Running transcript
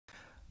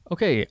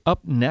Okay,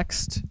 up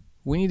next,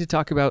 we need to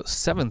talk about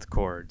seventh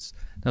chords.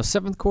 Now,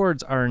 seventh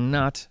chords are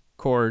not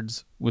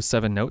chords with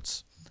 7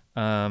 notes.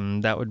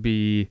 That would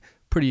be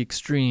pretty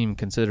extreme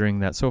considering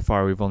that so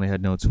far we've only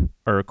had notes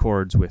or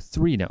chords with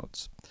 3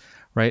 notes,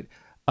 right?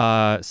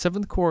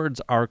 Seventh chords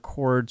are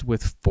chords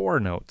with 4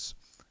 notes.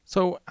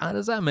 So how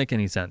does that make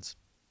any sense?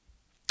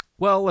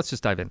 Well, let's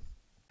just dive in.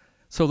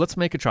 So let's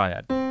make a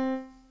triad.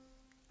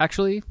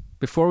 Actually,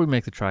 before we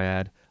make the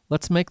triad,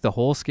 let's make the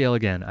whole scale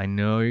again. I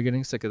know you're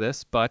getting sick of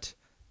this, but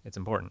it's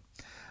important.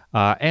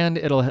 And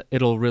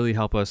it'll really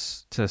help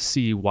us to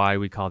see why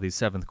we call these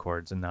 7th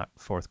chords and not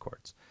 4th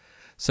chords.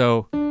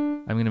 So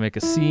I'm going to make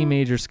a C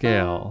major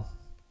scale,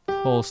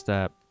 whole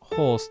step,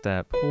 whole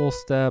step, whole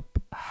step,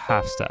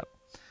 half step.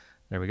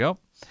 There we go.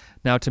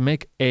 Now to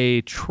make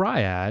a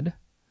triad,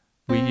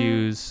 we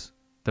use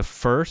the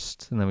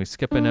first, and then we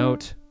skip a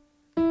note,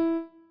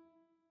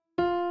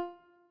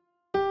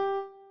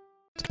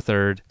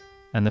 third,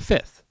 and the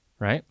 5th,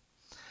 right?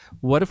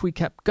 What if we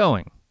kept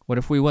going? What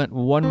if we went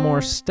one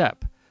more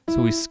step?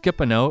 So we skip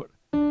a note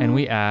and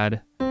we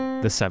add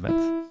the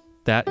 7th.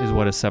 That is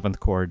what a 7th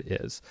chord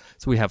is.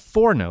 So we have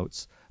 4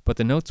 notes, but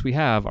the notes we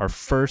have are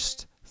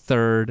 1st,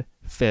 3rd,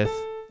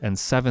 5th, and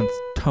 7th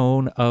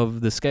tone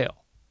of the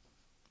scale,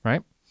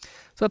 right?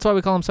 So that's why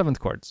we call them 7th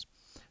chords.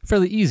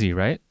 Fairly easy,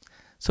 right?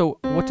 So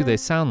what do they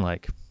sound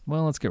like?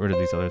 Well, let's get rid of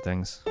these other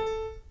things.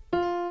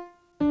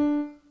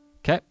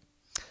 Okay,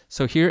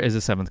 so here is a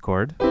 7th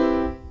chord.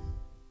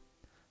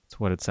 That's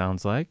what it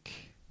sounds like.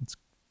 Let's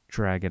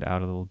drag it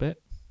out a little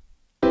bit.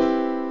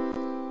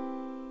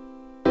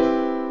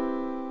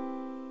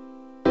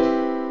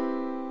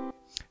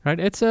 Right,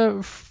 it's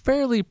a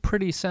fairly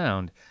pretty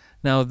sound.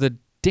 Now, the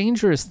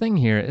dangerous thing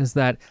here is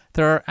that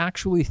there are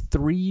actually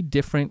 3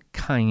 different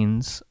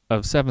kinds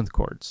of 7th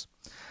chords.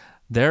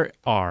 There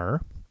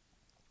are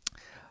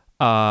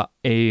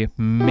a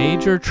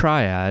major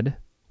triad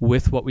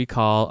with what we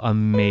call a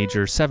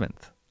major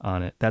 7th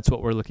on it. That's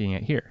what we're looking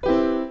at here.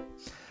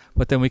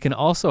 But then we can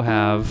also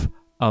have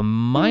a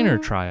minor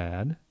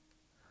triad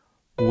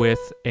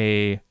with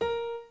a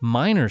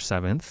minor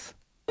 7th.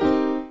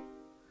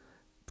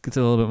 Gets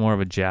a little bit more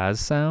of a jazz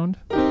sound.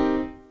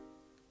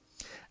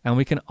 And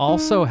we can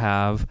also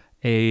have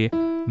a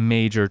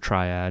major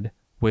triad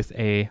with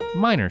a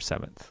minor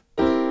 7th.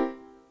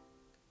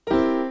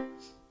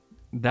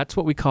 That's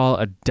what we call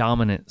a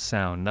dominant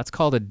sound. That's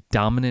called a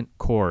dominant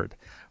chord.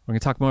 We're going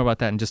to talk more about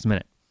that in just a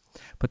minute.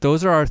 But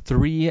those are our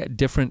 3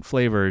 different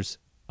flavors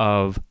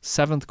of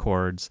 7th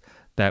chords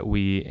that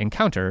we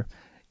encounter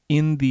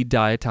in the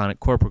diatonic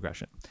chord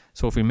progression.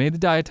 So if we made the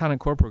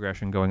diatonic chord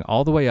progression going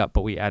all the way up,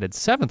 but we added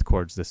 7th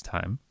chords this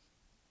time,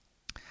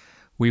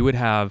 we would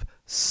have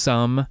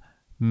some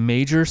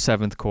major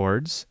 7th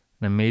chords.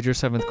 And a major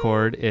 7th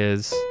chord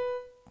is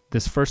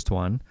this first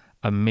one,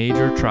 a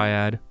major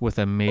triad with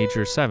a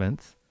major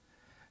 7th.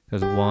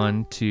 Because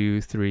 1,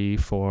 2, 3,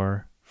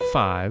 4,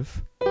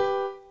 5.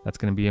 That's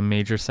going to be a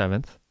major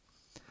 7th.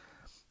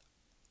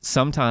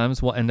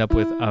 Sometimes we'll end up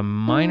with a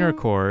minor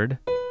chord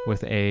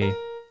with a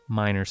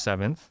minor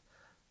 7th.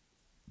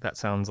 That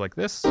sounds like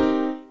this.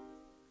 And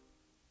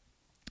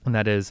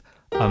that is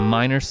a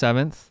minor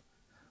 7th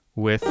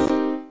with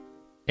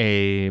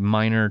a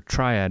minor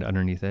triad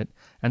underneath it.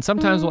 And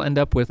sometimes we'll end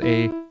up with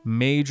a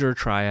major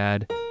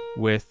triad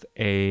with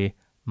a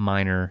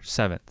minor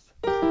 7th.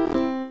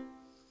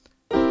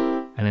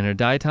 And in a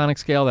diatonic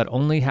scale, that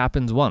only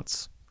happens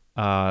once.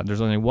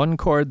 There's only one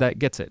chord that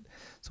gets it.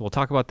 So we'll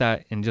talk about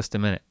that in just a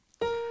minute.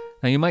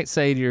 Now you might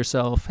say to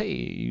yourself, hey,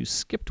 you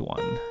skipped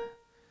one.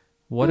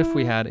 What if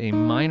we had a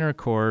minor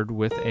chord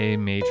with a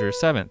major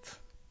 7th?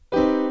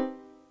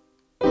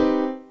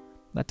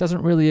 That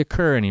doesn't really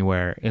occur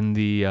anywhere in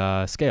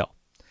the scale.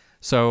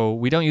 So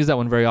we don't use that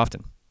one very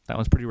often. That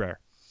one's pretty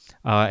rare.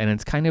 And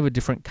it's kind of a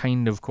different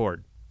kind of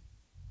chord.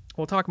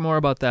 We'll talk more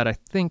about that, I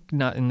think,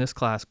 not in this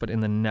class, but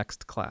in the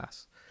next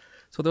class.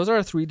 So those are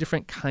our 3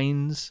 different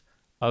kinds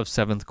of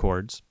 7th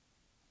chords.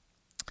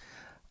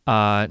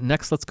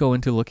 Next, let's go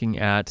into looking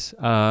at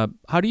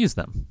how to use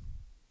them.